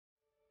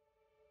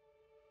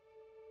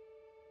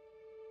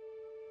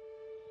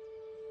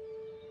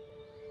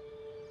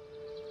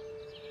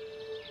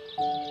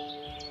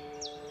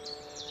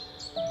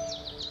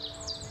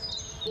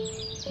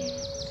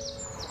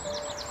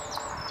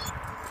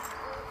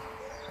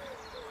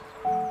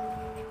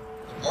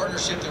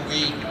partnership that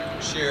we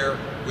share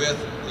with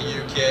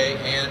the UK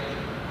and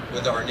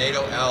with our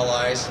NATO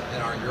allies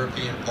and our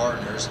European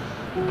partners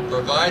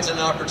provides an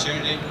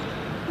opportunity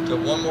to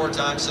one more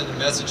time send a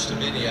message to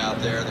many out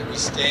there that we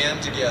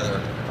stand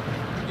together,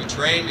 we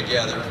train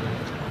together,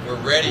 we're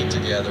ready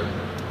together,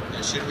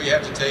 and should we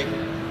have to take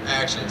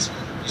actions,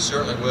 we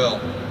certainly will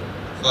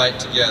fight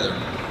together.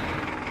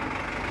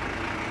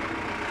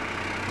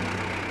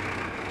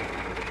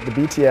 The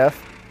BTF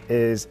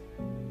is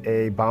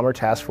a bomber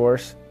task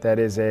force that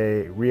is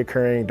a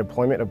reoccurring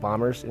deployment of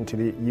bombers into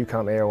the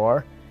EUCOM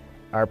AOR.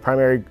 Our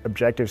primary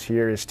objectives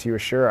here is to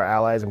assure our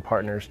allies and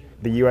partners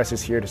the U.S.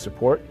 is here to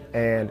support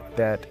and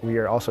that we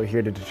are also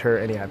here to deter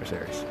any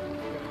adversaries.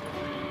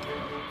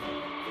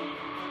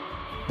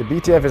 The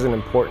BTF is an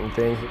important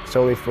thing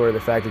solely for the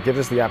fact it gives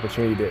us the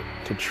opportunity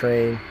to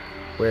train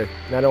with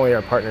not only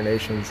our partner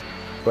nations,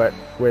 but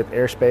with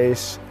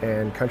airspace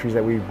and countries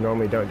that we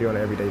normally don't do on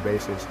an everyday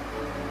basis.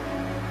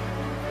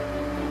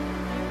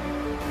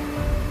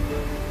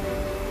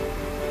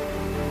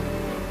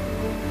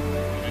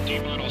 The D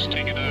model's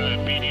taking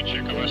a BD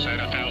check of us at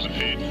 1,000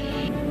 feet.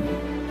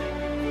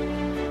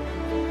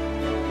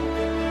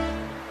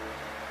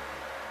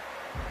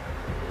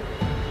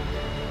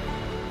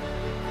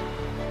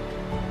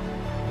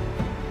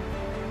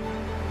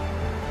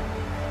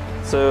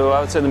 So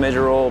I would say the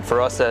major role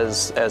for us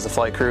as a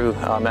flight crew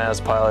and as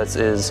pilots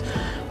is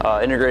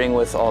integrating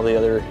with all the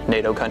other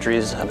NATO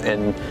countries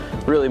and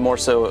really more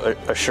so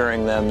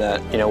assuring them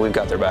that we've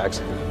got their backs.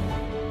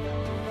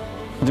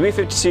 The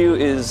B-52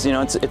 is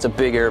it's a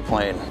big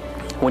airplane.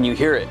 When you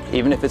hear it,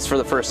 even if it's for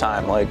the first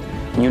time,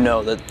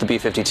 that the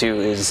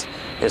B-52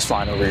 is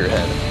flying over your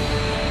head.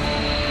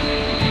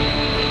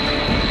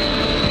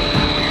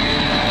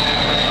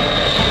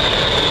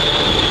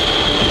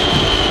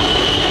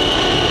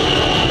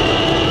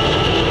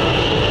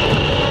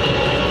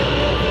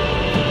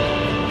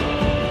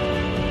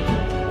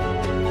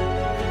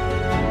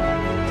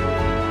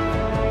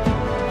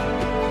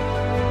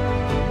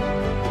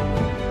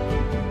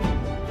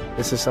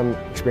 This is some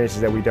experiences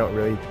that we don't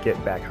really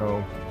get back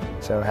home.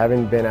 So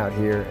having been out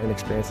here and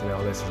experiencing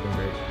all this has been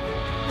great.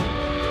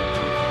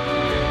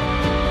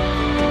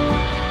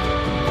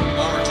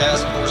 Bomber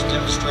Task Force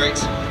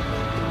demonstrates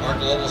our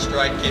global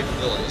strike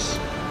capabilities.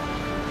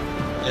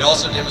 It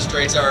also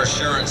demonstrates our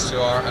assurance to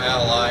our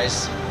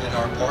allies and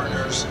our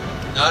partners,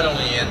 not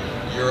only in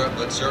Europe,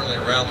 but certainly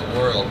around the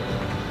world.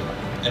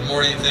 And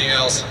more than anything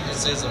else, it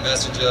sends a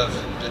message of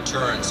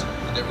deterrence,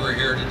 and that we're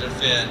here to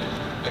defend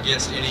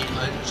against any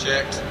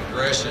unchecked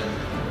aggression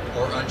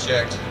or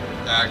unchecked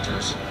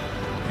actors.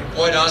 And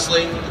quite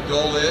honestly, the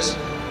goal is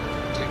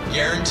to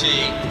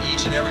guarantee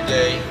each and every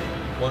day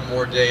one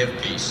more day of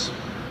peace.